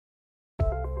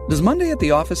Does Monday at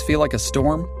the office feel like a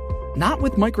storm? Not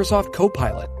with Microsoft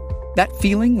Copilot. That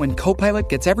feeling when Copilot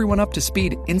gets everyone up to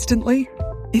speed instantly?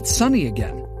 It's sunny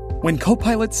again. When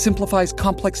Copilot simplifies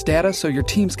complex data so your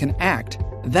teams can act,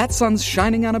 that sun's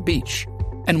shining on a beach.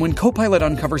 And when Copilot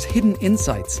uncovers hidden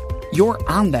insights, you're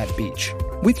on that beach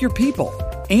with your people,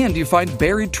 and you find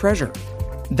buried treasure.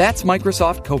 That's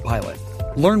Microsoft Copilot.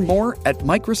 Learn more at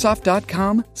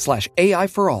Microsoft.com/AI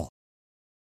for all.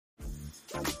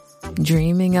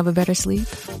 Dreaming of a better sleep?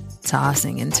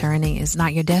 Tossing and turning is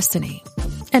not your destiny.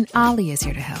 And Ollie is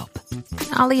here to help.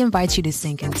 Ollie invites you to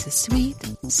sink into sweet,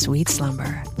 sweet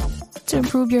slumber to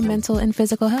improve your mental and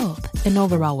physical health and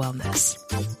overall wellness.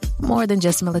 More than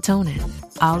just melatonin,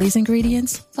 Ollie's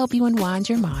ingredients help you unwind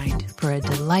your mind for a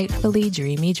delightfully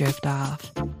dreamy drift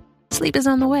off. Sleep is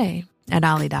on the way at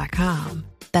Ollie.com.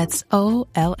 That's OLLY.com.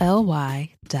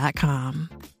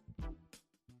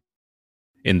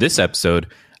 In this episode,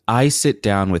 I sit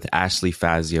down with Ashley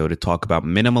Fazio to talk about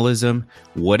minimalism,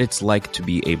 what it's like to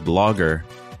be a blogger,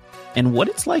 and what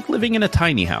it's like living in a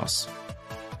tiny house.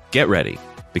 Get ready,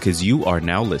 because you are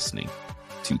now listening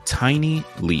to Tiny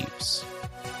Leaves.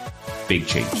 Big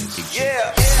changes.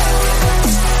 Yeah.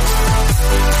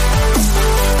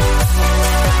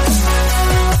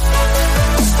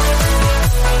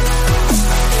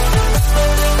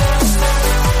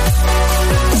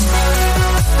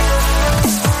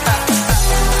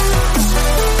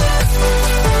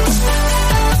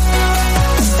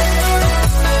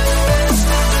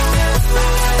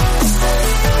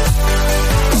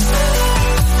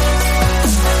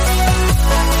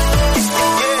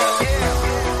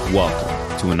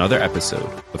 Welcome to another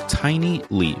episode of Tiny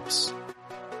Leaves,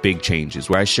 Big Changes,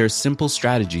 where I share simple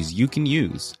strategies you can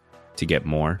use to get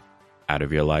more out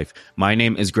of your life. My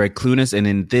name is Greg Clunas, and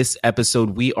in this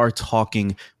episode, we are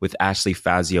talking with Ashley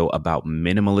Fazio about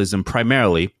minimalism,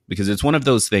 primarily because it's one of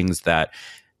those things that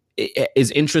is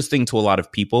interesting to a lot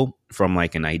of people from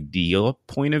like an ideal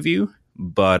point of view,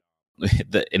 but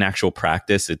in actual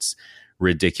practice, it's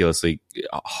ridiculously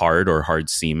hard or hard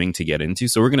seeming to get into.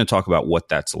 So we're going to talk about what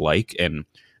that's like and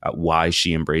why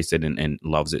she embraced it and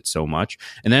loves it so much.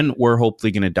 And then we're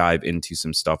hopefully going to dive into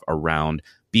some stuff around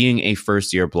being a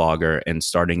first year blogger and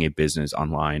starting a business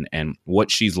online and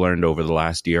what she's learned over the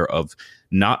last year of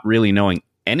not really knowing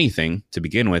anything to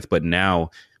begin with, but now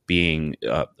being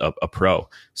a pro.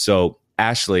 So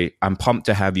Ashley, I'm pumped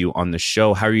to have you on the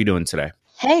show. How are you doing today?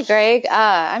 Hey, Greg.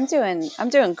 I'm doing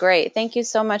great. Thank you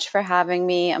so much for having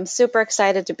me. I'm super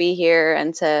excited to be here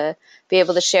and to be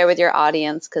able to share with your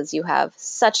audience because you have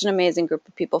such an amazing group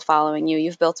of people following you.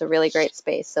 You've built a really great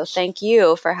space. So thank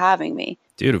you for having me.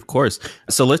 Dude, of course.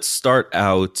 So let's start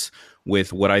out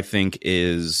with what I think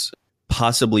is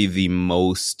possibly the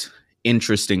most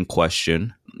interesting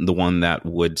question, the one that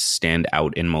would stand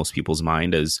out in most people's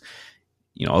mind as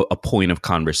a point of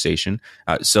conversation.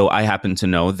 So I happen to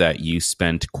know that you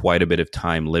spent quite a bit of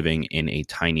time living in a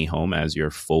tiny home as your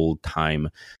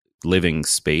full-time living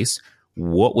space.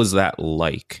 What was that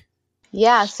like?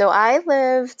 Yeah, so I've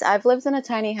lived in a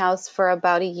tiny house for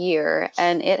about a year,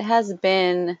 and it has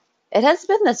been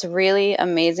this really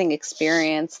amazing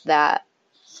experience that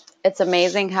it's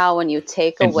amazing how when you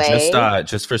take away.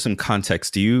 Just for some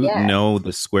context, do you know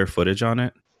the square footage on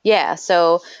it? Yeah,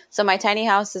 so my tiny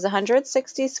house is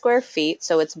 160 square feet,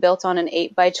 so it's built on an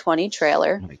 8x20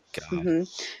 trailer. Oh my God. Mm-hmm.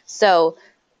 So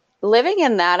living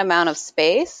in that amount of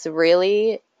space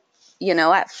really,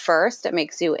 at first it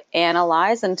makes you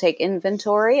analyze and take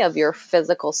inventory of your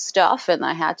physical stuff. And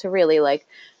I had to really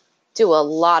do a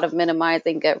lot of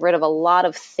minimizing, get rid of a lot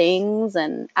of things.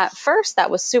 And at first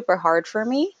that was super hard for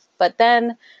me, but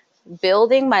then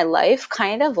building my life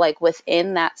kind of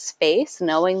within that space,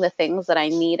 knowing the things that I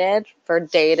needed for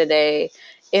day-to-day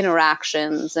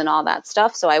interactions and all that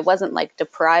stuff. So I wasn't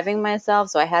depriving myself.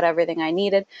 So I had everything I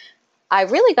needed. I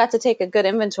really got to take a good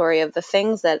inventory of the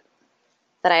things that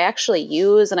I actually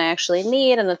use and I actually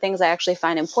need and the things I actually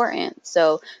find important.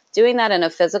 So doing that in a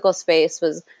physical space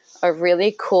was a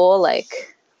really cool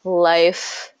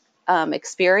life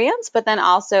experience, but then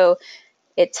also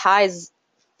it ties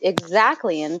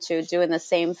exactly into doing the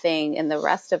same thing in the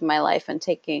rest of my life and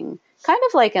taking kind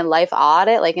of an life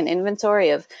audit, an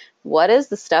inventory of what is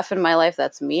the stuff in my life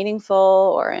that's meaningful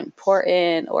or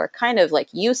important or kind of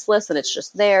useless and it's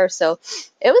just there. So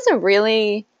it was a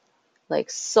really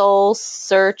soul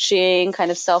searching kind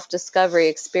of self-discovery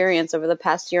experience over the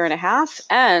past year and a half.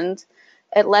 And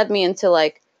it led me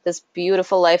into this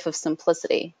beautiful life of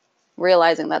simplicity,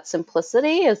 realizing that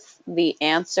simplicity is the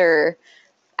answer,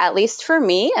 at least for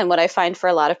me, and what I find for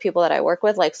a lot of people that I work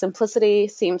with, simplicity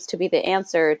seems to be the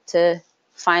answer to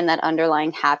find that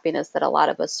underlying happiness that a lot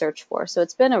of us search for. So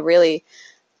it's been a really,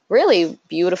 really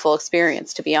beautiful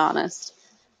experience, to be honest.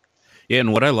 Yeah,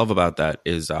 and what I love about that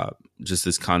is just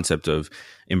this concept of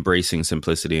embracing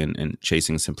simplicity and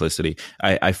chasing simplicity.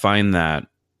 I find that,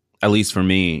 at least for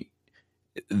me,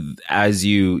 as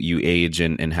you age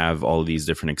and have all of these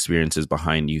different experiences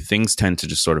behind you, things tend to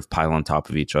just sort of pile on top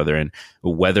of each other. And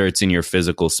whether it's in your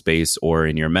physical space or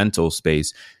in your mental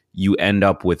space, you end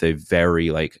up with a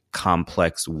very like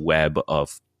complex web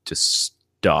of just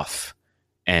stuff.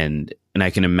 And I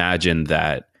can imagine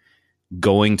that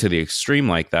going to the extreme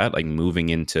like that, like moving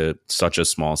into such a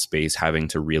small space, having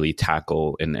to really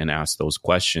tackle and ask those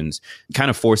questions, kind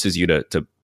of forces you to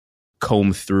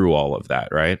comb through all of that,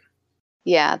 right?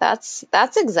 Yeah, that's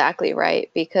exactly right,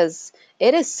 because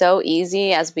it is so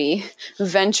easy as we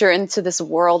venture into this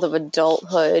world of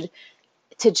adulthood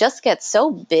to just get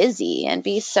so busy and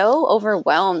be so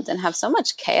overwhelmed and have so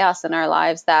much chaos in our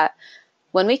lives that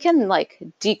when we can like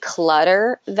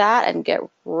declutter that and get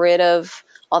rid of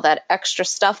all that extra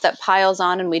stuff that piles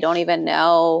on and we don't even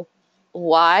know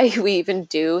why we even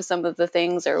do some of the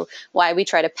things, or why we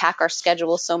try to pack our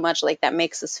schedule so much, like that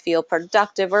makes us feel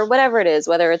productive or whatever it is,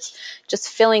 whether it's just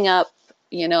filling up,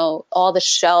 all the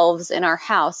shelves in our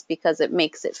house because it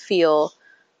makes it feel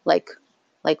like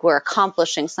we're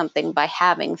accomplishing something by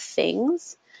having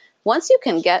things. Once you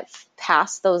can get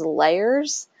past those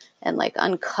layers and like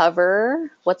uncover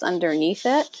what's underneath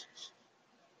it,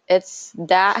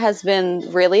 that has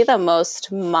been really the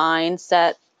most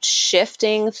mindset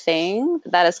shifting thing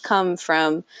that has come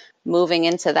from moving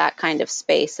into that kind of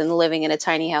space and living in a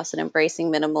tiny house and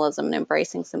embracing minimalism and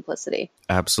embracing simplicity.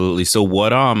 Absolutely. So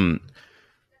what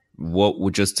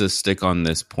would, just to stick on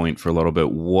this point for a little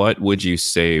bit, what would you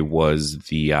say was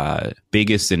the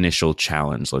biggest initial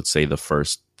challenge, let's say the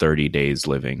first 30 days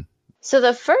living? So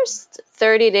the first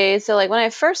 30 days, so like when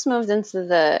I first moved into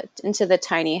the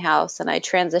tiny house and I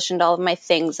transitioned all of my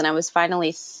things and I was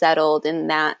finally settled in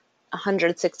that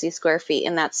 160 square feet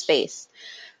in that space.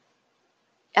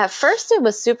 At first it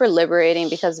was super liberating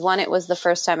because one, it was the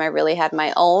first time I really had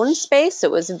my own space.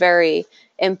 It was very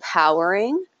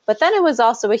empowering, but then it was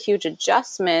also a huge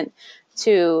adjustment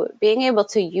to being able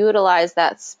to utilize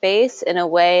that space in a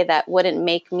way that wouldn't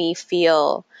make me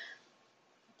feel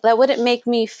like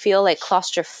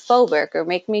claustrophobic or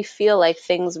make me feel like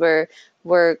things were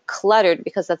cluttered,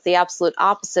 because that's the absolute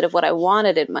opposite of what I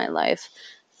wanted in my life.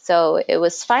 So it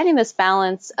was finding this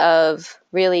balance of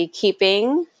really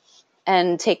keeping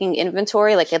and taking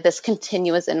inventory, like this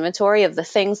continuous inventory of the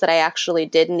things that I actually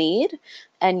did need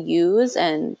and use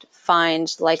and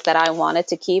find like that I wanted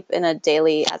to keep as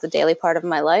a daily part of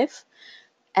my life.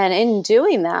 And in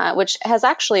doing that, which has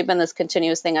actually been this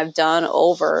continuous thing I've done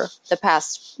over the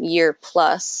past year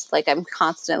plus, like I'm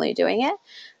constantly doing it.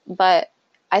 But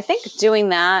I think doing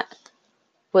that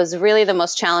was really the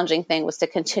most challenging thing, was to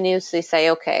continuously say,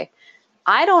 okay,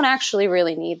 I don't actually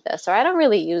really need this, or I don't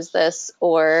really use this,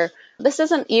 or this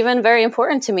isn't even very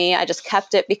important to me. I just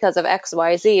kept it because of X,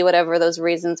 Y, Z, whatever those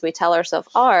reasons we tell ourselves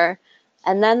are.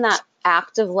 And then that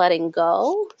act of letting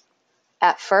go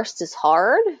at first is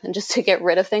hard, and just to get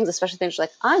rid of things, especially things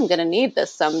like, I'm going to need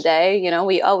this someday.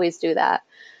 We always do that.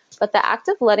 But the act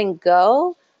of letting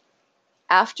go,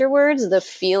 afterwards, the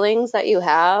feelings that you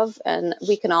have, and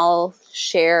we can all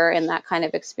share in that kind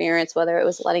of experience, whether it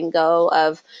was letting go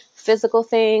of physical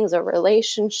things or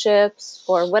relationships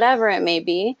or whatever it may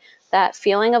be, that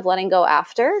feeling of letting go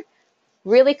after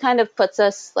really kind of puts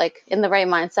us like in the right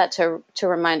mindset to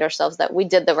remind ourselves that we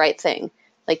did the right thing.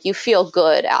 Like you feel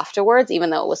good afterwards,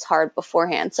 even though it was hard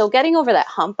beforehand. So getting over that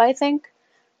hump, I think,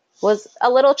 was a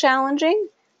little challenging.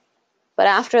 But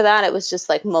after that, it was just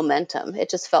like momentum. It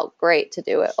just felt great to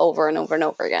do it over and over and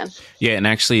over again. Yeah. And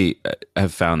actually,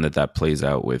 I've found that plays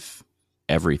out with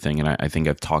everything. And I think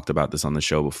I've talked about this on the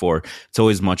show before. It's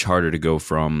always much harder to go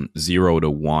from 0 to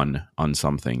 1 on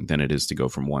something than it is to go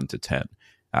from 1 to 10.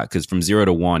 Because from 0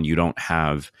 to 1, you don't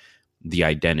have the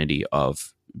identity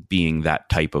of being that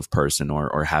type of person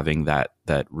or having that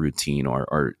routine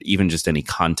or even just any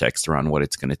context around what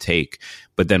it's going to take.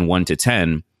 But then 1 to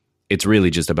 10, it's really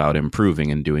just about improving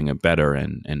and doing it better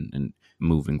and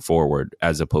moving forward,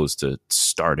 as opposed to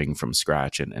starting from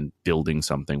scratch and building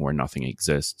something where nothing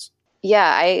exists. Yeah,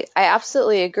 I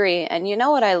absolutely agree. And you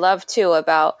know what I love too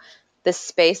about this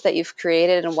space that you've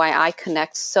created and why I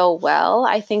connect so well,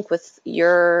 I think, with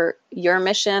your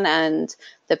mission and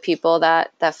the people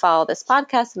that follow this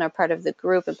podcast and are part of the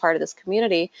group and part of this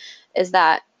community, is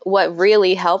that what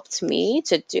really helped me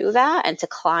to do that and to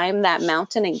climb that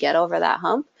mountain and get over that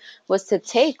hump was to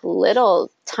take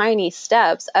little tiny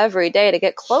steps every day to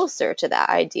get closer to that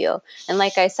ideal. And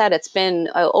like I said, it's been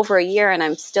over a year and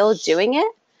I'm still doing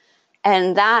it.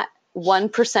 And that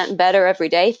 1% better every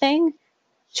day thing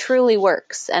truly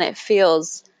works. And it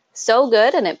feels so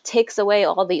good. And it takes away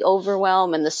all the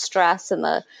overwhelm and the stress and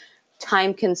the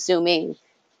time consuming,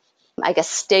 I guess,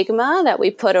 stigma that we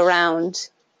put around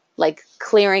like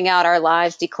clearing out our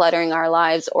lives, decluttering our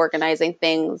lives, organizing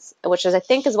things, which is, I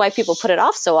think, is why people put it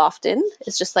off so often.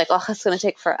 It's just like, oh, it's going to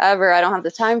take forever. I don't have the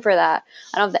time for that.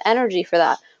 I don't have the energy for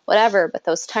that, whatever. But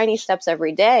those tiny steps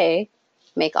every day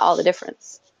make all the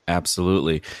difference.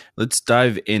 Absolutely. Let's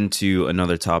dive into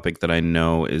another topic that I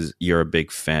know is you're a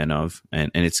big fan of, and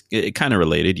it's kind of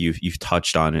related. You've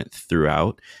touched on it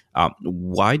throughout.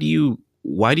 Why do you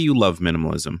love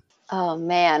minimalism? Oh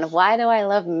man, why do I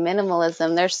love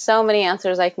minimalism? There's so many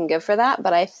answers I can give for that,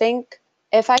 but I think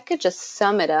if I could just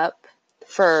sum it up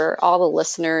for all the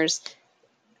listeners,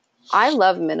 I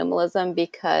love minimalism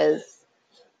because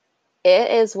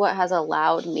it is what has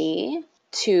allowed me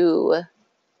to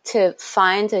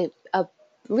find a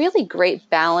really great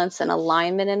balance and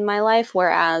alignment in my life,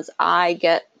 whereas I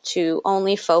get to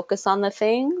only focus on the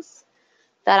things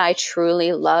that I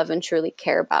truly love and truly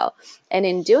care about. And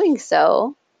in doing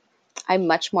so, I'm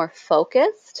much more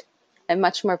focused. I'm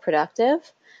much more productive.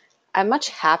 I'm much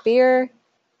happier.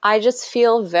 I just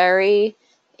feel very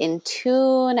in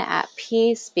tune, at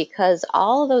peace, because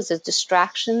all of those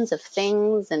distractions of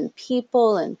things and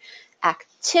people and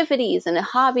activities and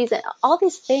hobbies and all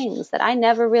these things that I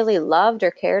never really loved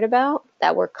or cared about,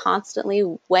 that were constantly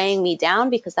weighing me down,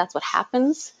 because that's what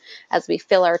happens as we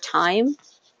fill our time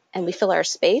and we fill our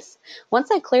space.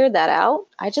 Once I cleared that out,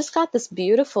 I just got this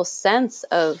beautiful sense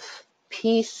of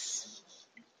peace.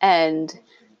 And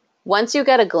once you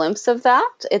get a glimpse of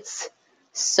that, it's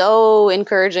so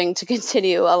encouraging to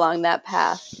continue along that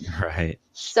path. Right.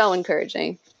 So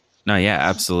encouraging. No, yeah,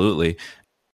 absolutely.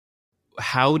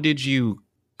 How did you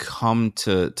come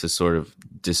to sort of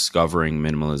discovering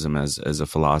minimalism as a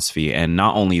philosophy? And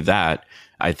not only that,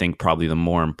 I think probably the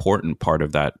more important part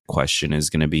of that question is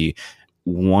going to be,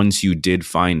 once you did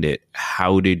find it,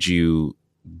 how did you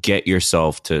get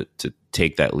yourself to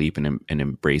take that leap and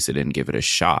embrace it and give it a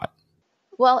shot?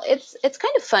 Well, it's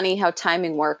kind of funny how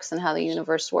timing works and how the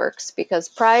universe works, because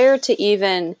prior to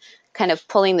even kind of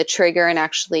pulling the trigger and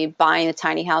actually buying a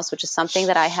tiny house, which is something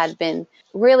that I had been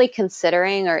really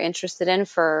considering or interested in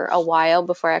for a while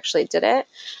before I actually did it,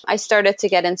 I started to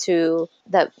get into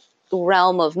the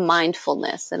realm of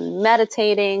mindfulness and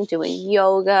meditating, doing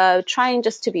yoga, trying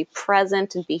just to be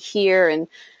present and be here and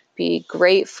be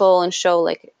grateful and show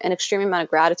like an extreme amount of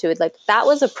gratitude. Like that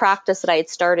was a practice that I had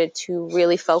started to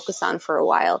really focus on for a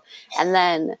while. And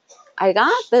then I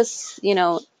got this,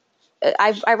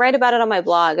 I write about it on my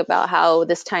blog about how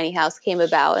this tiny house came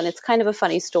about. And it's kind of a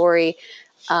funny story,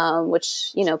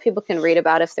 which, people can read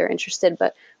about if they're interested.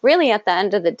 But really at the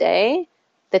end of the day,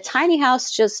 the tiny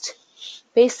house just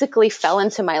basically fell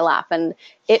into my lap, and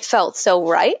it felt so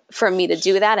right for me to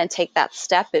do that and take that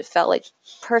step. It felt like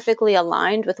perfectly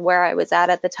aligned with where I was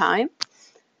at the time,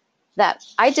 that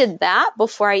I did that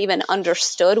before I even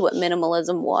understood what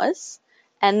minimalism was.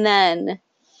 And then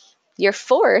you're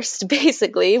forced,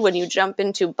 basically, when you jump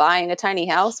into buying a tiny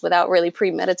house without really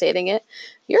premeditating it,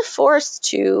 you're forced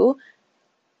to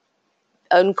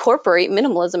incorporate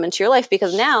minimalism into your life,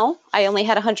 because now I only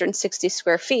had 160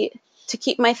 square feet to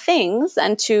keep my things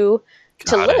and to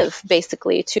live,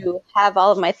 basically, to have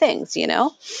all of my things,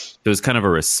 It was kind of a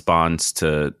response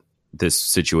to this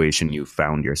situation you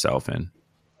found yourself in.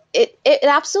 It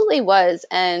absolutely was.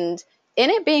 And in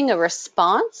it being a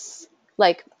response,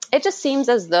 like, it just seems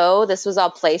as though this was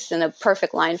all placed in a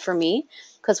perfect line for me.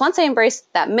 Because once I embraced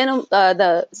that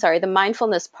the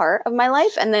mindfulness part of my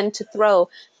life, and then to throw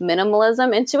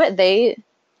minimalism into it, they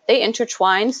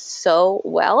intertwine so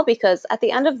well, because at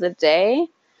the end of the day,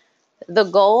 the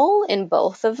goal in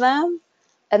both of them,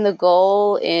 and the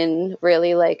goal in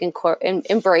really like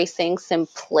embracing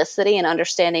simplicity and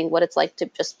understanding what it's like to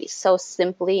just be so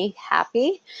simply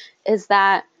happy, is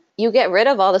that you get rid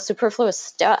of all the superfluous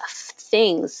stuff,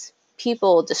 things,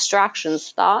 people,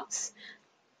 distractions, thoughts.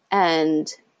 And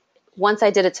once I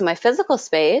did it to my physical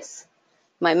space,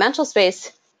 my mental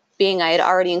space, being I had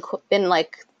already been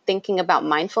like thinking about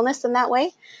mindfulness in that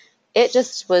way, it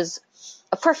just was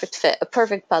a perfect fit, a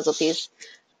perfect puzzle piece.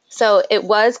 So it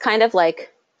was kind of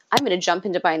like, I'm going to jump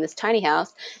into buying this tiny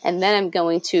house, and then I'm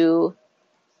going to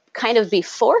kind of be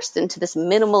forced into this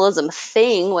minimalism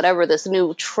thing, whatever this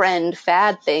new trend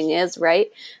fad thing is,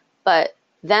 right? But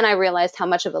then I realized how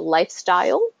much of a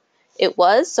lifestyle it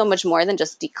was, so much more than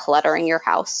just decluttering your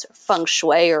house, feng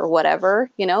shui or whatever,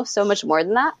 so much more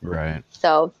than that. Right.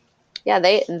 So yeah,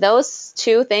 those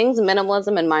two things,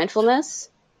 minimalism and mindfulness,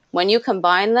 when you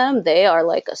combine them, they are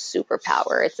like a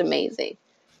superpower. It's amazing.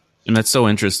 And that's so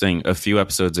interesting. A few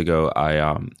episodes ago,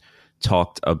 I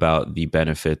talked about the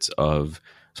benefits of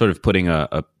sort of putting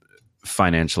a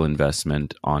financial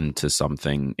investment onto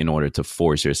something in order to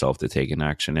force yourself to take an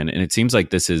action. And it seems like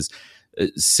this is a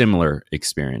similar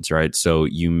experience, right? So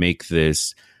you make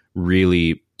this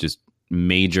really just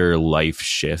major life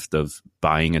shift of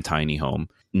buying a tiny home.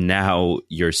 Now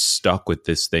you're stuck with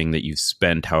this thing that you've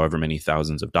spent however many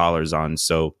thousands of dollars on.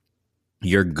 So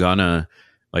you're gonna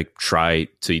like try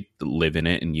to live in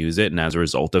it and use it. And as a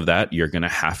result of that, you're going to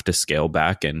have to scale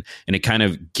back. And it kind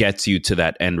of gets you to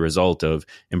that end result of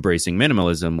embracing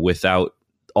minimalism without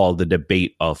all the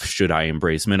debate of should I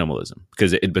embrace minimalism?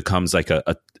 Because it becomes like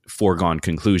a foregone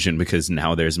conclusion, because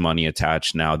now there's money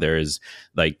attached. Now there's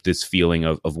like this feeling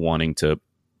of wanting to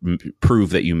prove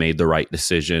that you made the right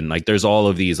decision. Like there's all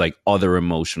of these like other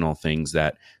emotional things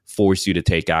that force you to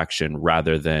take action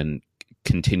rather than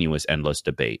continuous endless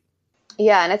debate.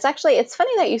 Yeah, and it's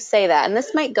funny that you say that, and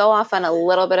this might go off on a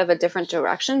little bit of a different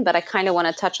direction, but I kind of want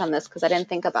to touch on this because I didn't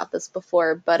think about this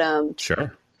before. But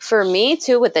Sure. For me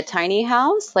too, with the tiny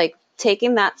house, like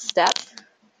taking that step,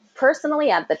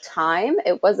 personally at the time,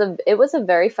 it was a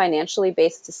very financially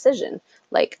based decision.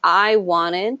 Like I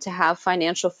wanted to have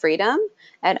financial freedom,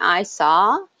 and I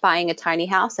saw buying a tiny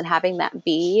house and having that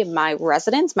be my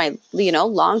residence, my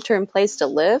long-term place to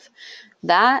live,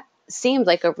 that seemed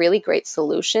like a really great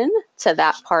solution to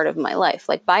that part of my life.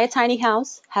 Like buy a tiny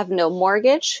house, have no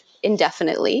mortgage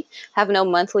indefinitely, have no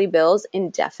monthly bills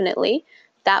indefinitely.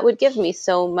 That would give me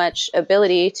so much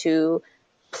ability to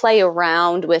play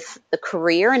around with the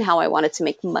career and how I wanted to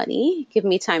make money, give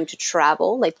me time to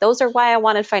travel. Like those are why I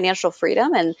wanted financial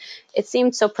freedom. And it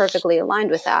seemed so perfectly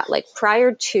aligned with that. Like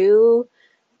prior to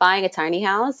buying a tiny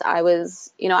house, I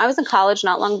was in college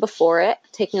not long before it,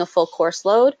 taking a full course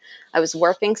load. I was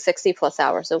working 60 plus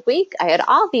hours a week. I had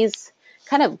all these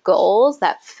kind of goals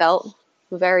that felt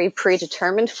very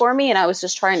predetermined for me, and I was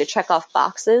just trying to check off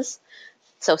boxes.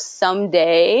 So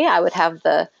someday I would have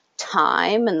the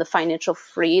time and the financial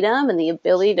freedom and the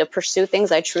ability to pursue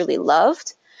things I truly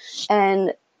loved.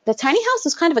 And the tiny house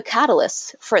was kind of a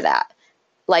catalyst for that.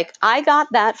 Like I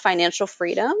got that financial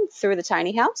freedom through the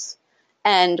tiny house,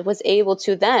 and was able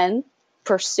to then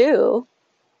pursue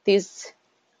these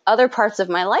other parts of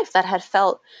my life that had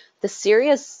felt the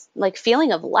serious like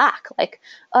feeling of lack. Like,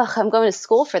 I'm going to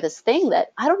school for this thing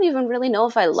that I don't even really know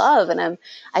if I love. And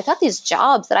I got these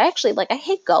jobs that I actually I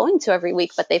hate going to every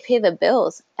week, but they pay the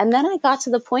bills. And then I got to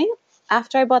the point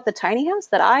after I bought the tiny house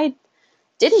that I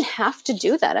didn't have to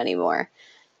do that anymore.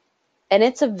 And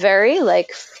it's a very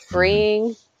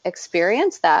freeing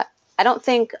experience that I don't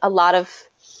think a lot of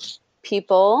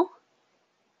people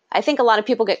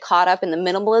get caught up in the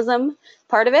minimalism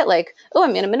part of it. Like, oh,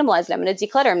 I'm going to minimalize it. I'm going to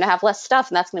declutter. I'm going to have less stuff,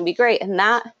 and that's going to be great. And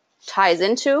that ties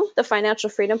into the financial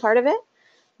freedom part of it.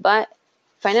 But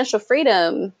financial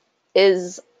freedom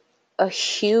is a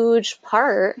huge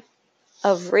part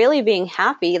of really being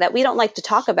happy that we don't like to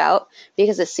talk about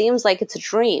because it seems like it's a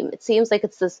dream. It seems like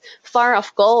it's this far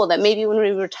off goal that maybe when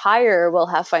we retire, we'll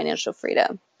have financial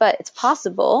freedom. But it's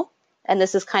possible. And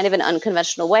this is kind of an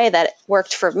unconventional way that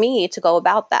worked for me to go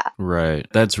about that. Right.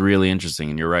 That's really interesting.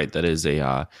 And you're right. That is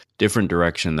a different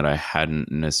direction that I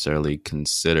hadn't necessarily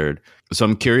considered. So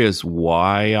I'm curious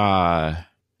why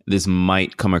this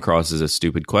might come across as a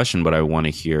stupid question, but I want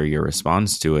to hear your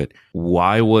response to it.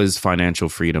 Why was financial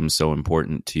freedom so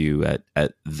important to you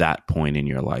at that point in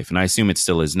your life? And I assume it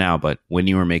still is now, but when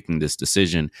you were making this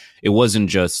decision, it wasn't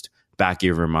just back of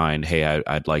your mind, hey,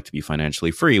 I'd like to be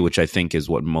financially free, which I think is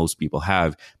what most people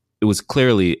have. It was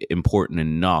clearly important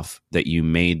enough that you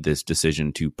made this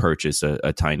decision to purchase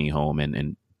a tiny home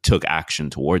and took action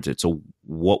towards it. So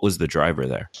what was the driver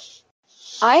there?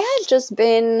 I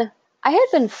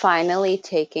had been finally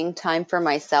taking time for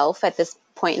myself at this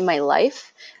point in my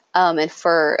life. And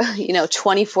for,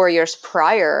 24 years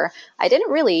prior, I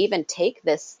didn't really even take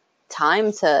this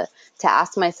time to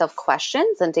ask myself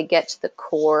questions and to get to the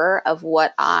core of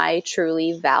what I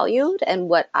truly valued and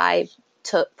what I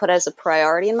put as a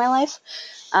priority in my life.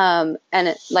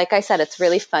 Like I said, it's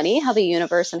really funny how the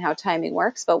universe and how timing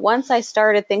works. But once I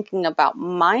started thinking about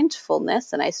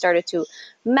mindfulness and I started to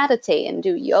meditate and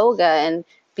do yoga and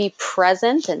be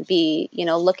present and be,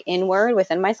 look inward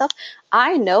within myself,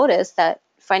 I noticed that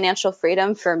financial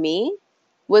freedom for me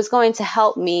was going to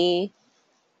help me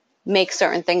make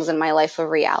certain things in my life a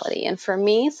reality. And for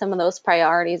me, some of those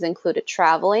priorities included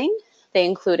traveling. They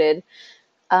included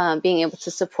being able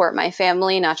to support my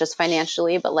family, not just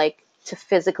financially, but like to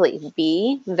physically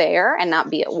be there and not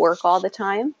be at work all the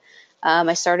time.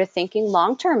 I started thinking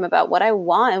long term about what I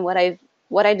want and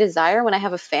what I desire when I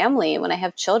have a family and when I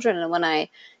have children and when I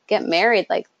get married.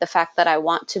 Like the fact that I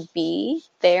want to be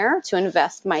there to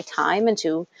invest my time and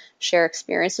to share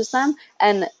experiences with them,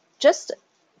 and just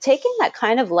taking that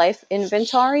kind of life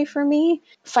inventory for me.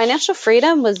 Financial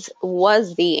freedom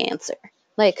was the answer.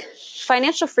 Like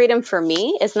financial freedom for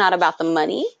me is not about the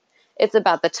money. It's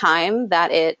about the time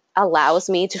that it allows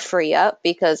me to free up,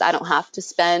 because I don't have to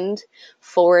spend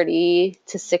 40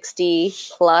 to 60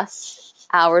 plus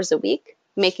hours a week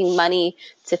making money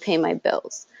to pay my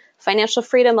bills. Financial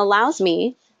freedom allows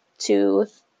me to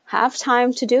have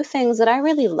time to do things that I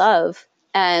really love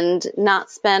and not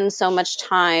spend so much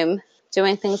time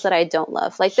doing things that I don't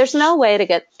love. Like there's no way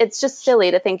it's just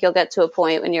silly to think you'll get to a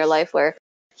point in your life where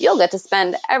you'll get to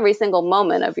spend every single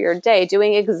moment of your day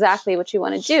doing exactly what you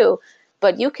want to do,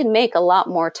 but you can make a lot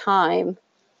more time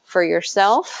for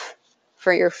yourself,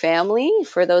 for your family,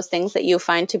 for those things that you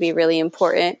find to be really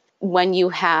important when you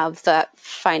have that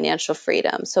financial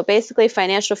freedom. So basically,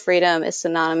 financial freedom is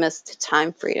synonymous to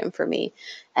time freedom for me.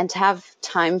 And to have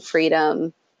time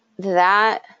freedom,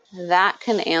 that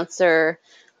can answer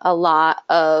a lot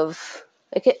of,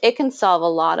 it can solve a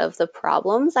lot of the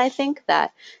problems, I think,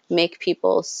 that make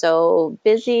people so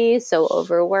busy, so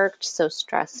overworked, so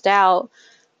stressed out,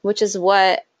 which is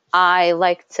what I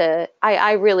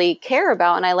really care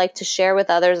about, and I like to share with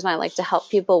others, and I like to help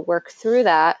people work through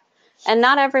that. And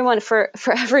not everyone, for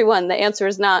everyone, the answer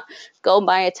is not go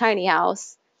buy a tiny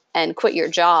house and quit your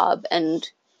job and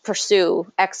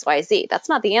pursue XYZ. That's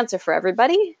not the answer for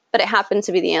everybody, but it happened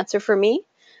to be the answer for me.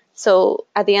 So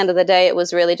at the end of the day, it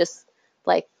was really just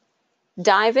like,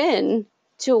 dive in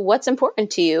to what's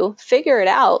important to you, figure it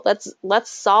out. Let's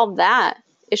solve that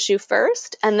issue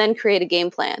first, and then create a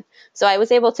game plan. So I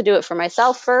was able to do it for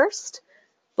myself first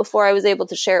before I was able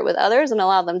to share it with others and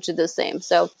allow them to do the same.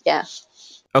 So yeah.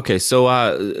 Okay, so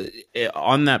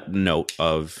on that note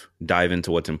of dive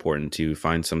into what's important to you,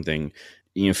 find something,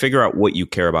 figure out what you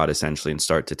care about essentially and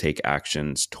start to take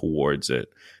actions towards it.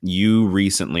 You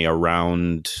recently,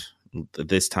 around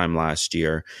this time last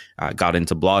year, got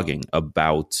into blogging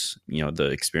about, the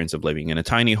experience of living in a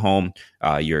tiny home,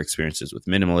 your experiences with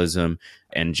minimalism,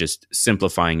 and just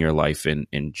simplifying your life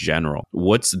in general.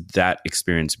 What's that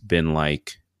experience been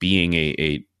like, being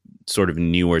a sort of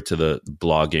newer to the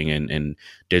blogging and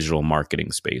digital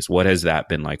marketing space? What has that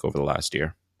been like over the last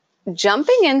year?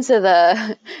 Jumping into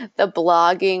the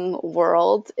blogging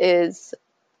world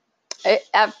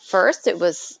at first it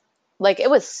was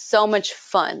so much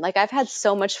fun. Like I've had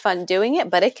so much fun doing it,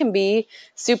 but it can be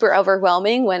super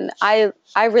overwhelming when I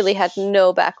really had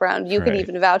no background. You can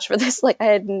even vouch for this. Like I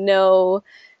had no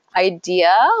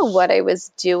idea what I was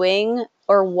doing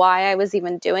or why I was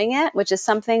even doing it, which is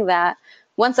something that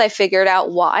once I figured out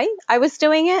why I was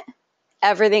doing it,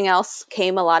 everything else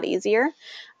came a lot easier.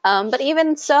 But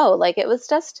even so, like it was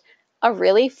just a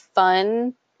really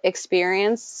fun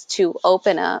experience to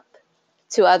open up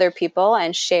to other people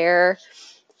and share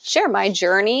my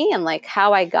journey and like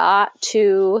how I got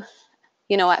to,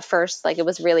 at first, like it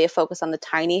was really a focus on the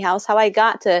tiny house, how I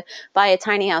got to buy a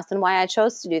tiny house and why I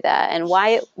chose to do that and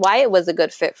why it was a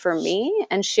good fit for me,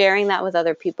 and sharing that with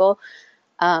other people.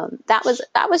 That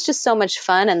was just so much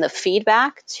fun. And the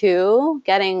feedback too,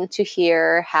 getting to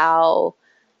hear how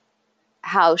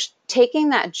taking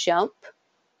that jump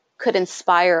could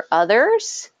inspire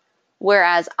others,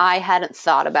 whereas I hadn't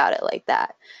thought about it like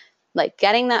that. Like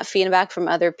getting that feedback from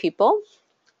other people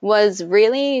was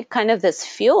really kind of this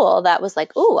fuel that was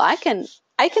like, ooh, I can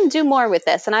do more with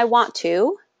this, and I want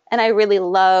to. And I really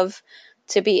love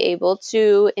to be able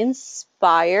to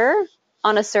inspire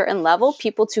on a certain level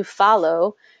people to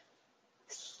follow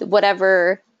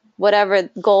whatever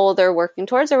goal they're working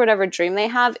towards or whatever dream they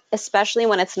have, especially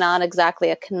when it's not exactly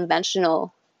a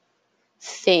conventional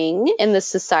thing in the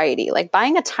society. Like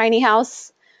buying a tiny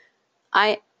house,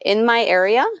 in my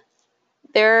area,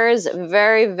 there's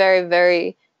very, very,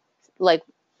 very like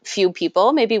few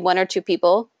people, maybe one or two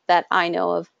people that I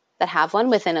know of that have one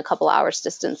within a couple hours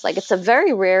distance. Like it's a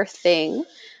very rare thing.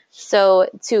 So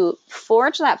to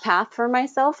forge that path for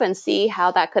myself and see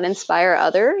how that could inspire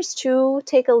others to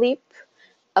take a leap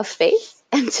of faith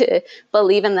and to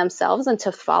believe in themselves and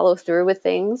to follow through with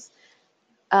things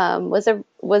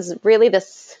was really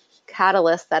this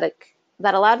catalyst that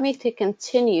allowed me to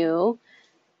continue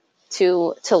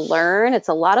to learn. It's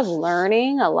a lot of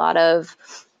learning, a lot of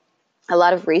a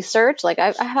lot of research. Like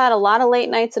I've had a lot of late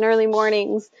nights and early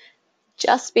mornings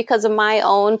just because of my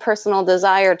own personal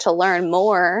desire to learn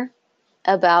more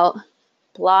about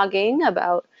blogging,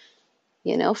 about,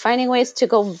 finding ways to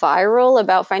go viral,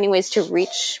 about finding ways to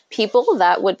reach people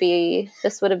that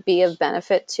this would be of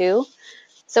benefit to.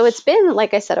 So it's been,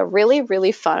 like I said, a really,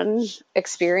 really fun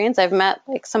experience. I've met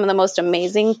like some of the most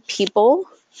amazing people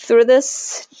through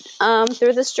this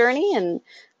journey and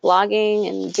blogging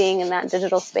and being in that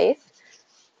digital space.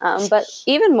 But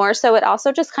even more so, it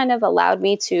also just kind of allowed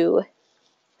me to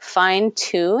fine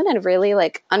tune and really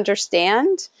like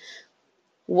understand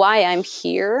why I'm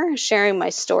here sharing my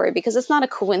story, because it's not a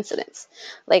coincidence.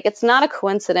 Like, it's not a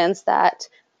coincidence that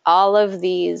all of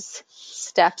these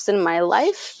steps in my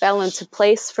life fell into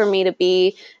place for me to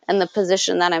be in the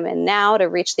position that I'm in now, to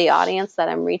reach the audience that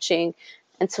I'm reaching,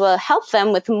 and to help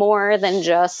them with more than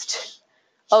just,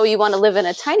 oh, you want to live in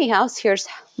a tiny house? Here's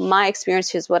my experience.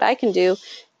 Here's what I can do.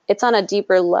 It's on a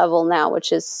deeper level now,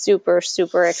 which is super,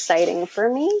 super exciting for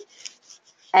me.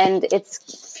 And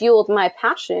it's fueled my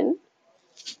passion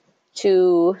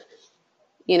to,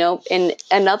 in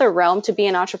another realm, to be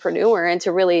an entrepreneur and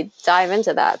to really dive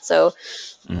into that. So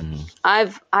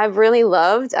I've really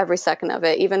loved every second of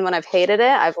it. Even when I've hated it,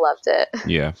 I've loved it.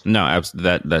 Yeah, no,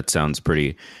 that sounds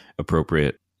pretty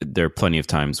appropriate. There are plenty of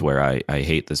times where I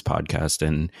hate this podcast,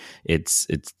 and it's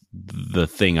the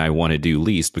thing I want to do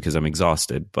least because I'm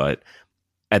exhausted. But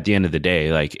at the end of the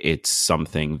day, like, it's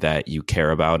something that you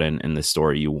care about, and the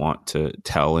story you want to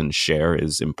tell and share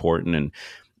is important. And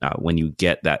when you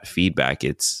get that feedback,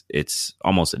 it's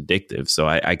almost addictive. So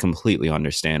I completely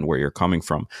understand where you're coming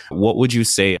from. What would you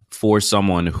say for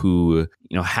someone who,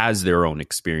 has their own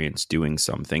experience doing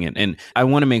something? And I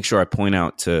want to make sure I point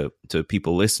out to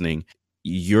people listening,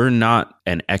 you're not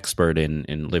an expert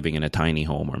in living in a tiny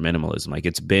home or minimalism. Like,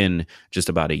 it's been just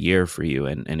about a year for you,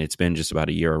 and it's been just about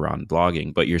a year around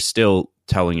blogging, but you're still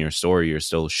telling your story. You're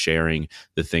still sharing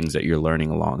the things that you're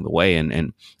learning along the way.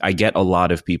 And I get a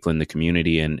lot of people in the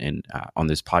community and on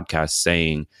this podcast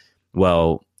saying,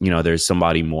 well, there's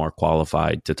somebody more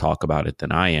qualified to talk about it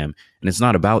than I am. And it's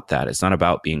not about that. It's not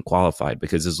about being qualified,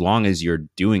 because as long as you're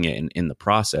doing it in the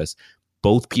process,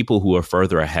 both people who are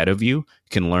further ahead of you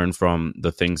can learn from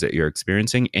the things that you're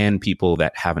experiencing, and people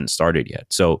that haven't started yet.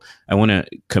 So I want to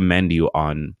commend you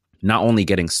on not only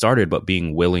getting started, but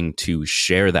being willing to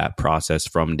share that process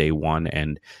from day one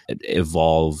and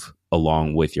evolve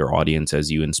along with your audience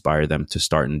as you inspire them to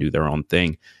start and do their own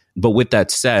thing. But with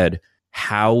that said,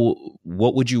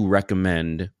 what would you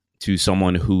recommend to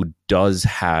someone who does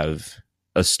have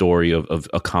a story of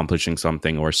accomplishing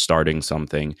something or starting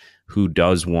something, who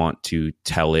does want to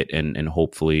tell it and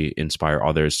hopefully inspire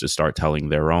others to start telling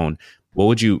their own? What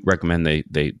would you recommend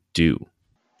they do?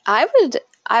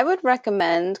 I would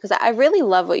recommend, because I really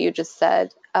love what you just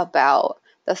said about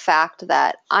the fact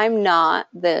that I'm not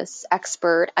this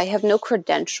expert. I have no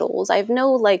credentials. I have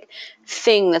no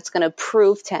thing that's going to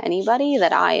prove to anybody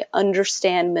that I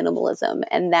understand minimalism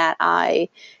and that I,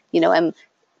 am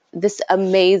this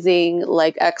amazing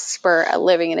expert at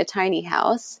living in a tiny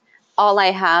house. All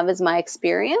I have is my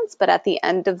experience, but at the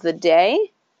end of the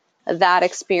day, that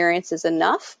experience is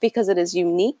enough because it is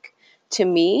unique to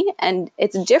me and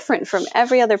it's different from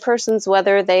every other person's,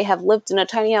 whether they have lived in a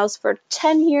tiny house for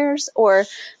 10 years or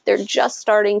they're just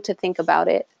starting to think about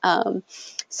it.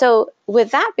 So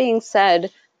with that being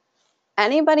said,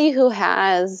 anybody who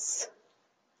has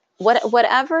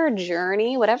whatever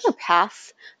journey, whatever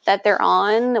path that they're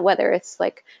on, whether it's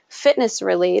fitness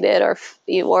related or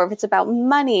if it's about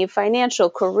money, financial,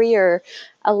 career,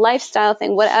 a lifestyle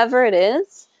thing, whatever it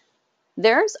is,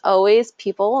 there's always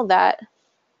people that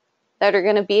are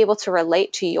going to be able to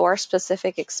relate to your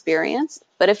specific experience.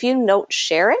 But if you don't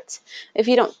share it, if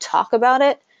you don't talk about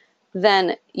it,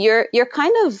 then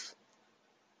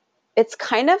it's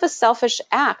kind of a selfish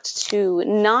act to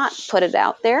not put it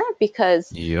out there,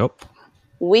 because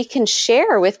we can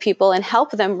share with people and help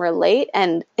them relate.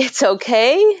 And it's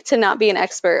okay to not be an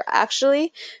expert.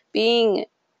 Actually, being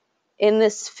in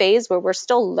this phase where we're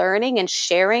still learning and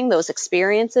sharing those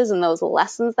experiences and those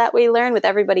lessons that we learn with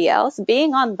everybody else,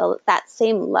 being on that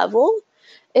same level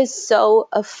is so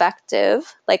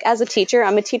effective. As a teacher,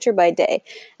 I'm a teacher by day.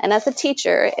 And as a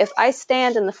teacher, if I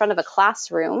stand in the front of a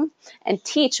classroom and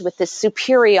teach with this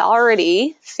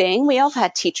superiority thing, we all have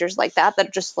had teachers like that are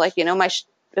just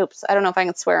oops, I don't know if I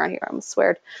can swear on here. I'm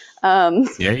sweared. Yeah,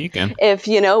 you can. If,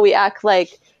 we act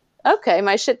okay,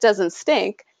 my shit doesn't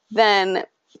stink, then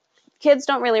kids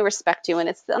don't really respect you. And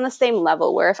it's on the same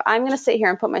level where if I'm going to sit here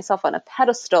and put myself on a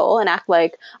pedestal and act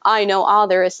like I know all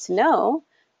there is to know,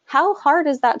 how hard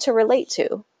is that to relate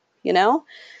to,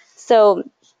 So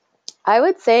I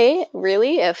would say,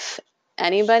 really, if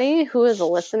anybody who is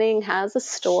listening has a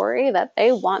story that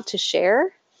they want to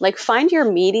share, like find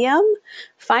your medium,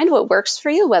 find what works for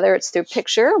you, whether it's through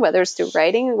picture, whether it's through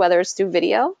writing, whether it's through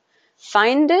video,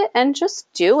 find it and just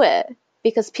do it,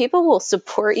 because people will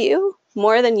support you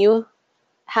more than you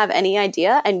have any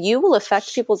idea, and you will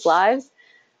affect people's lives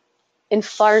in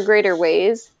far greater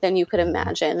ways than you could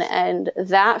imagine. And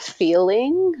that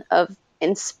feeling of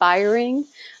inspiring,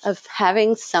 of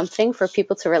having something for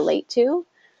people to relate to,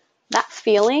 that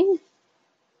feeling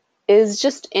is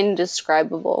just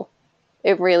indescribable.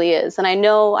 It really is. And I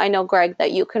know, Greg,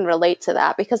 that you can relate to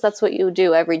that, because that's what you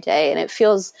do every day. And it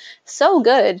feels so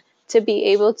good to be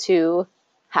able to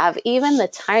have even the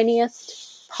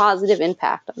tiniest positive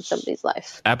impact on somebody's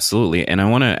life. Absolutely. And I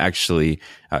want to actually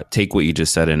take what you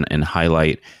just said and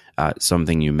highlight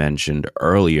something you mentioned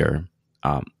earlier,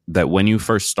 that when you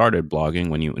first started blogging,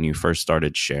 when you first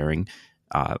started sharing,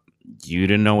 you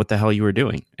didn't know what the hell you were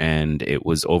doing, and it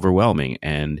was overwhelming.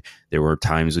 And there were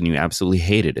times when you absolutely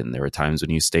hated it, and there were times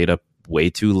when you stayed up way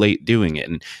too late doing it.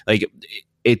 And like,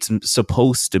 it's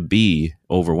supposed to be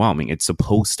overwhelming. It's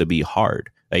supposed to be hard.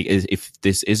 Like, if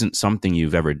this isn't something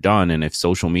you've ever done, and if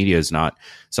social media is not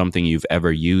something you've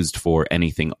ever used for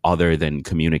anything other than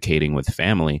communicating with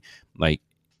family, like,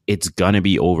 it's going to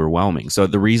be overwhelming. So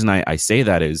the reason I say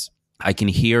that is I can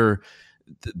hear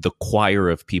the choir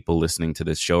of people listening to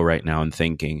this show right now and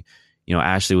thinking, you know,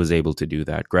 Ashley was able to do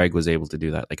that. Greg was able to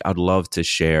do that. Like, I'd love to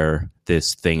share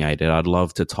this thing I did. I'd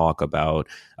love to talk about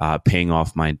paying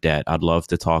off my debt. I'd love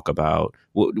to talk about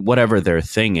whatever their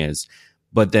thing is.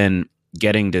 But then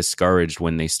getting discouraged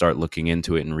when they start looking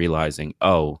into it and realizing,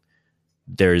 oh,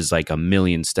 there's like a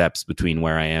million steps between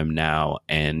where I am now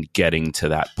and getting to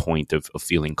that point of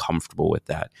feeling comfortable with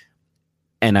that.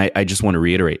 And I just want to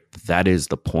reiterate, that is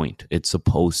the point. It's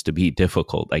supposed to be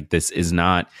difficult. Like, this is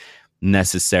not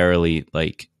necessarily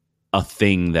like a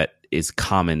thing that is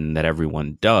common that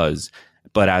everyone does.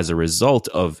 But as a result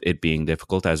of it being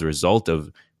difficult, as a result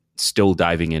of still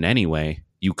diving in anyway,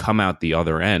 you come out the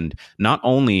other end, not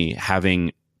only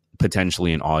having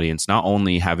potentially an audience, not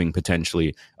only having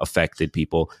potentially affected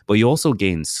people, but you also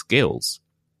gain skills,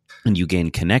 and you gain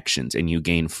connections, and you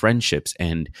gain friendships,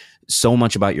 and so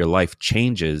much about your life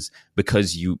changes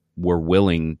because you were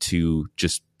willing to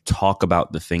just talk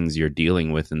about the things you're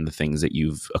dealing with, and the things that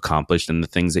you've accomplished, and the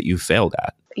things that you've failed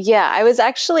at. Yeah, I was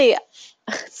actually,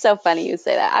 so funny you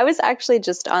say that. I was actually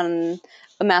just on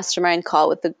a mastermind call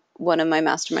with one of my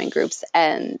mastermind groups,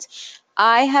 and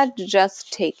I had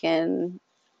just taken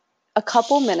a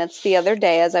couple minutes the other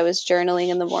day as I was journaling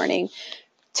in the morning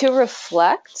to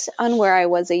reflect on where I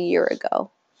was a year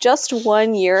ago. Just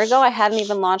 1 year ago, I hadn't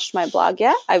even launched my blog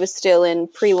yet. I was still in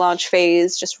pre-launch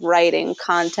phase, just writing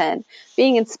content,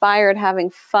 being inspired, having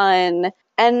fun.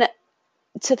 And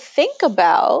to think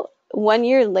about 1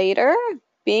 year later,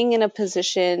 being in a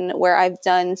position where I've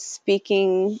done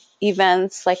speaking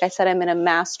events. Like I said, I'm in a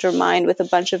mastermind with a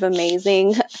bunch of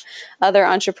amazing other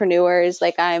entrepreneurs.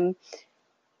 Like, I'm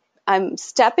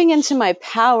stepping into my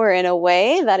power in a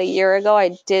way that a year ago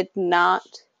I did not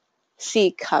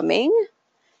see coming.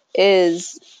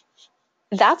 That's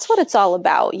what it's all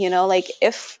about, you know? Like,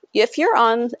 if you're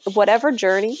on whatever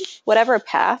journey, whatever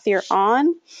path you're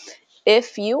on,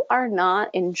 if you are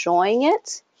not enjoying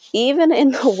it, even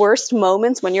in the worst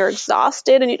moments when you're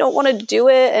exhausted and you don't want to do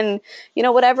it, and you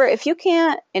know, whatever, if you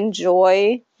can't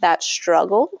enjoy that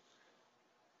struggle,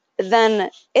 then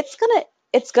it's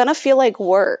gonna feel like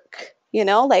work, you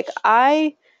know? Like,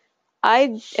 I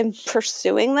am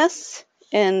pursuing this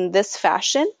in this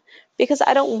fashion because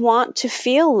I don't want to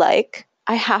feel like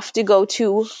I have to go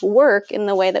to work in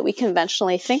the way that we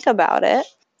conventionally think about it.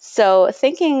 So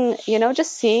thinking, you know,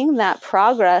 just seeing that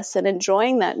progress and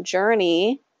enjoying that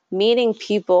journey, meeting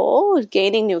people,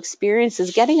 gaining new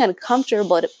experiences, getting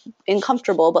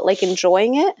uncomfortable, but like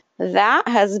enjoying it, that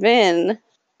has been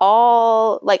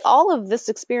all of this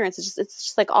experience. It's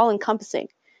just like all encompassing.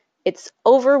 It's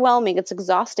overwhelming. It's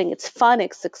exhausting. It's fun.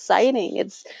 It's exciting.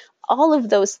 It's all of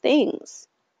those things.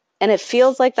 And it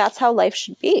feels like that's how life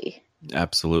should be.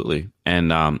 Absolutely.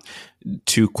 And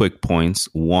 2 quick points.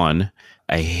 1,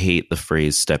 I hate the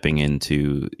phrase stepping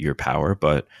into your power,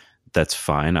 but that's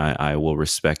fine. I will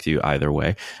respect you either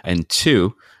way. And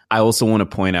 2, I also want to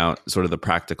point out sort of the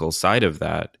practical side of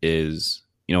that is,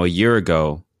 you know, a year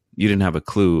ago, you didn't have a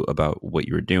clue about what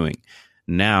you were doing.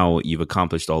 Now you've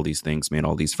accomplished all these things, made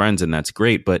all these friends, and that's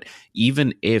great. But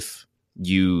even if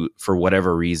you, for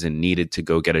whatever reason, needed to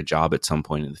go get a job at some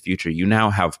point in the future, you now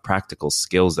have practical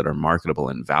skills that are marketable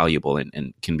and valuable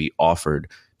and can be offered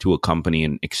to a company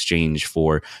in exchange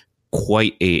for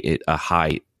quite a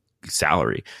high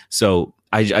salary. So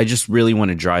I just really want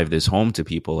to drive this home to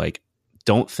people. Like,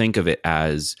 don't think of it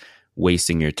as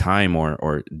wasting your time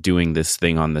or doing this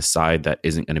thing on the side that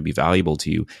isn't going to be valuable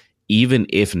to you. Even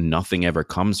if nothing ever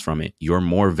comes from it, you're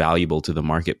more valuable to the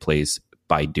marketplace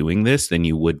by doing this than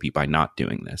you would be by not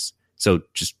doing this. So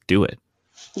just do it.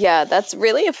 Yeah, that's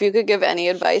really, if you could give any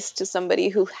advice to somebody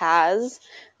who has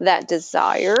that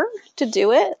desire to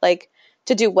do it, like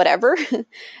to do whatever,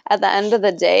 at the end of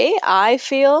the day, I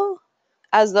feel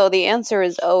as though the answer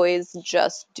is always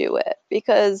just do it,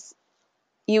 because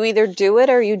you either do it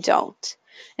or you don't.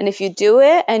 And if you do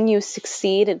it and you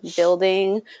succeed in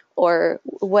building or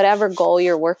whatever goal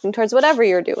you're working towards, whatever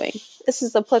you're doing, this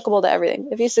is applicable to everything.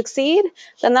 If you succeed,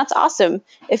 then that's awesome.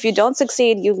 If you don't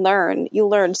succeed, you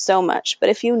learn so much. But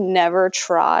if you never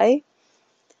try,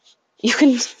 you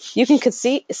can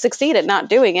succeed at not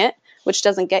doing it, which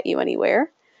doesn't get you anywhere,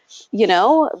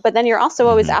 but then you're also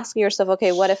always asking yourself,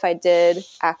 okay, what if I did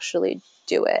actually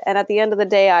do it? And at the end of the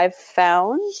day, I've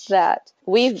found that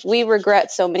we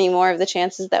regret so many more of the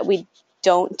chances that we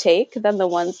don't take than the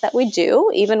ones that we do,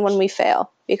 even when we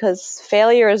fail, because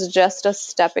failure is just a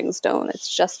stepping stone.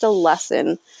 It's just a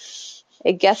lesson.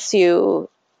 It gets you,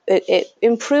 it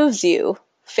improves you.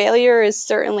 Failure is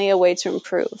certainly a way to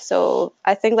improve. So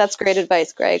I think that's great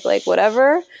advice, Greg. Like,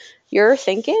 whatever you're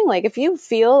thinking, like if you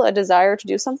feel a desire to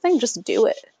do something, just do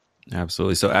it.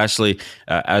 Absolutely. So Ashley,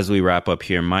 as we wrap up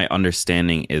here, my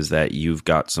understanding is that you've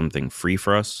got something free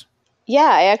for us. Yeah,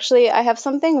 I have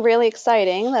something really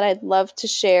exciting that I'd love to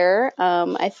share.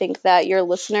 I think that your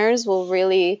listeners will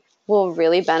really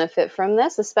benefit from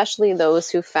this, especially those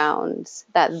who found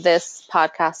that this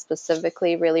podcast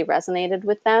specifically really resonated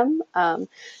with them.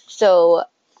 So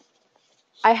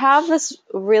I have this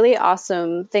really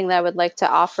awesome thing that I would like to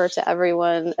offer to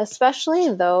everyone,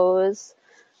 especially those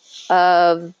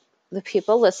of the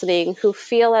people listening who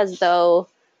feel as though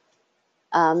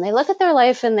they look at their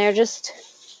life and they just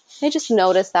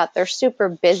notice that they're super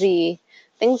busy.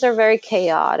 Things are very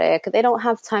chaotic. They don't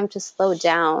have time to slow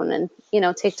down and,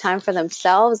 take time for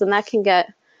themselves. And that can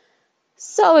get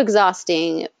so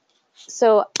exhausting.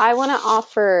 So I want to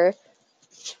offer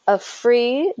a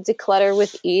free Declutter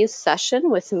with Ease session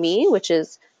with me, which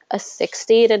is a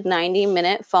 60 to 90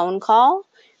 minute phone call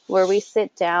where we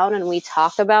sit down and we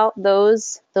talk about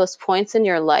those points in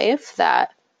your life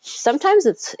that sometimes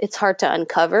it's hard to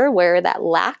uncover, where that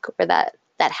lack or that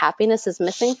happiness is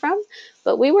missing from.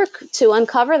 But we work to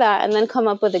uncover that and then come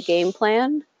up with a game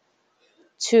plan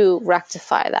to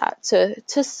rectify that,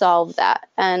 to solve that.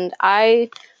 And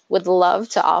I would love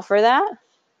to offer that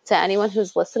to anyone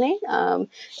who's listening.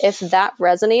 If that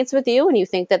resonates with you and you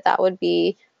think that would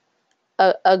be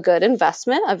a good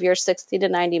investment of your 60 to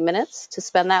 90 minutes to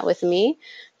spend that with me,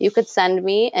 you could send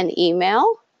me an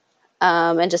email,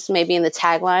 and just maybe in the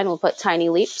tagline, we'll put Tiny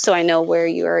Leap so I know where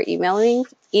you are emailing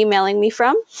me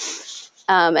from.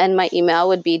 And my email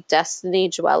would be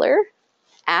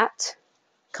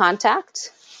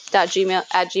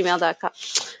destinydweller@contact.gmail.com.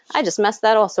 I just messed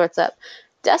that all sorts up.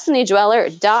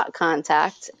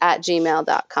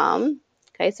 destinydweller.contact@gmail.com.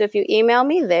 Okay, so if you email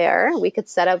me there, we could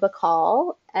set up a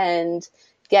call and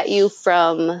get you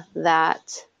from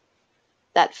that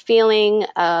feeling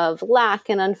of lack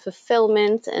and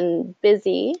unfulfillment and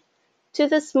busy to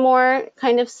this more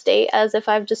kind of state, as if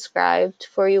I've described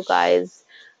for you guys,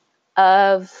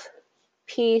 of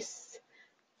peace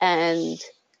and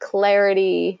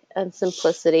clarity and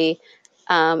simplicity.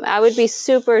 I would be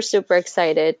super, super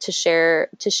excited to share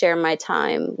my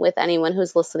time with anyone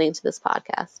who's listening to this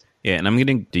podcast. Yeah, and I'm going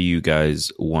to do you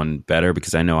guys one better,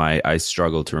 because I know I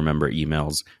struggle to remember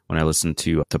emails when I listen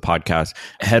to podcasts.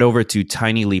 Head over to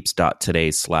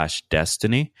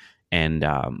tinyleaps.today/destiny, and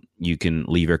you can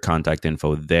leave your contact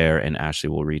info there, and Ashley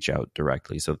will reach out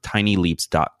directly. So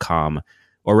tinyleaps.com,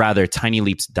 or rather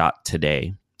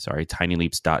tinyleaps.today. Sorry,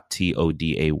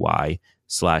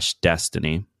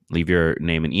 tinyleaps.today/destiny. Leave your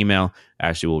name and email.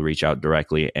 Ashley will reach out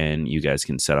directly, and you guys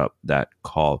can set up that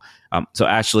call. So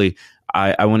Ashley,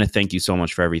 I want to thank you so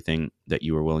much for everything that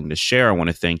you were willing to share. I want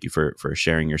to thank you for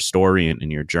sharing your story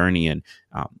and your journey, and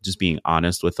just being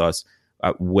honest with us.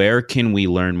 Where can we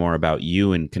learn more about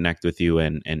you and connect with you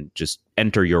and just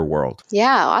enter your world?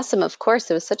 Yeah, awesome. Of course.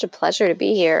 It was such a pleasure to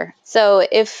be here. So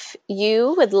if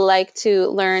you would like to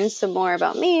learn some more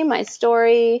about me, my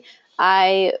story,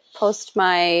 I post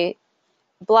my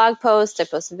blog posts, I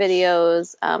post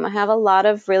videos. I have a lot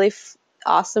of really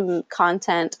awesome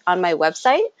content on my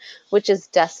website, which is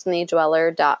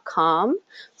destinydweller.com.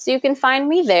 So you can find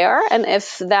me there. And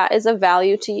if that is of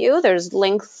value to you, there's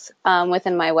links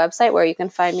within my website where you can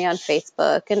find me on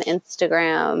Facebook and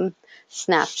Instagram,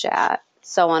 Snapchat,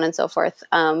 so on and so forth.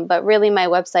 But really, my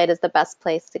website is the best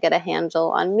place to get a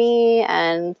handle on me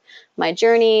and my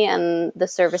journey and the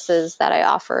services that I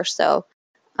offer. So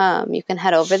you can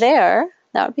head over there.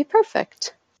 That would be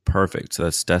perfect. Perfect. So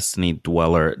that's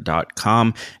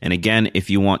destinydweller.com. And again, if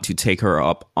you want to take her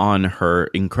up on her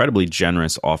incredibly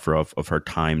generous offer of her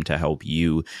time to help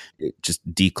you just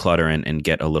declutter and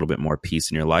get a little bit more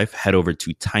peace in your life, head over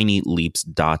to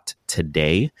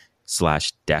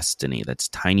tinyleaps.today/destiny. That's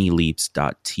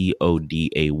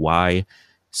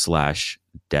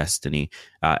tinyleaps.today/destiny.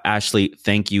 Ashley,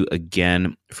 thank you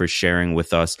again for sharing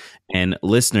with us. And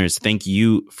listeners, thank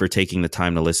you for taking the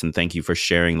time to listen. Thank you for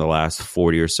sharing the last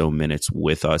 40 or so minutes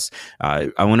with us.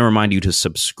 I want to remind you to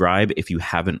subscribe if you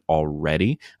haven't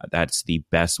already. That's the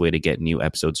best way to get new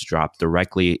episodes dropped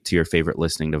directly to your favorite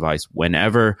listening device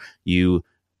whenever you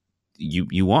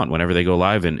want, whenever they go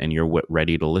live and you're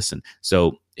ready to listen.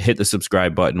 So hit the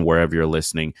subscribe button wherever you're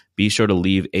listening. Be sure to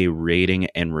leave a rating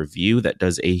and review. That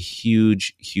does a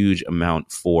huge, huge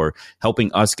amount for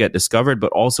helping us get discovered,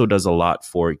 but also does a lot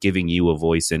for giving you a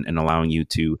voice and allowing you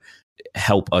to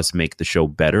help us make the show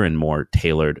better and more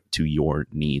tailored to your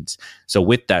needs. So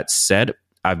with that said,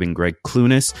 I've been Greg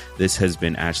Clunis. This has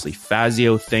been Ashley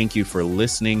Fazio. Thank you for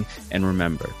listening. And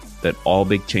remember that all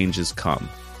big changes come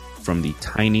from the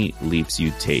tiny leaps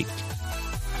you take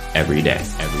every day.